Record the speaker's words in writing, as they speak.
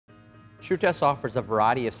Tru-Test offers a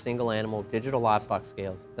variety of single animal digital livestock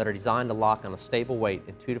scales that are designed to lock on a stable weight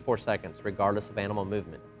in 2 to 4 seconds regardless of animal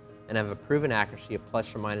movement and have a proven accuracy of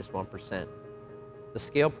plus or minus 1%. The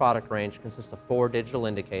scale product range consists of 4 digital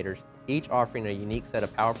indicators, each offering a unique set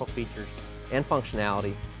of powerful features and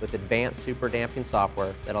functionality with advanced Superdamp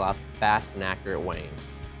software that allows for fast and accurate weighing.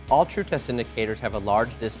 All Tru-Test indicators have a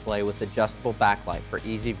large display with adjustable backlight for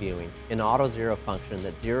easy viewing, an auto zero function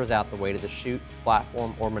that zeroes out the weight of the chute,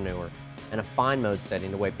 platform, or manure, and a fine mode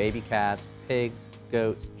setting to weigh baby calves, pigs,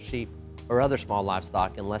 goats, sheep, or other small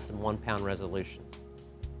livestock in less than 1 pound resolutions.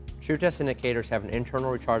 Tru-Test indicators have an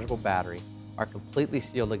internal rechargeable battery, are completely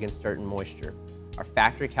sealed against dirt and moisture, are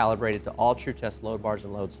factory calibrated to all Tru-Test load bars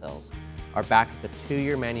and load cells, are backed with a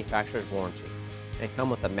 2-year manufacturer's warranty, and come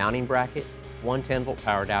with a mounting bracket, 110-volt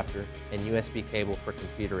power adapter, and USB cable for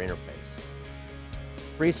computer interface.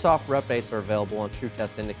 Free software updates are available on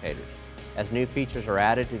Tru-Test indicators. As new features are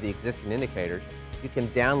added to the existing indicators, you can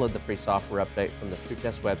download the free software update from the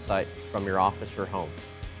Tru-Test website from your office or home.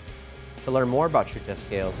 To learn more about Tru-Test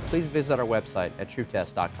scales, please visit our website at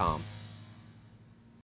Tru-Test.com.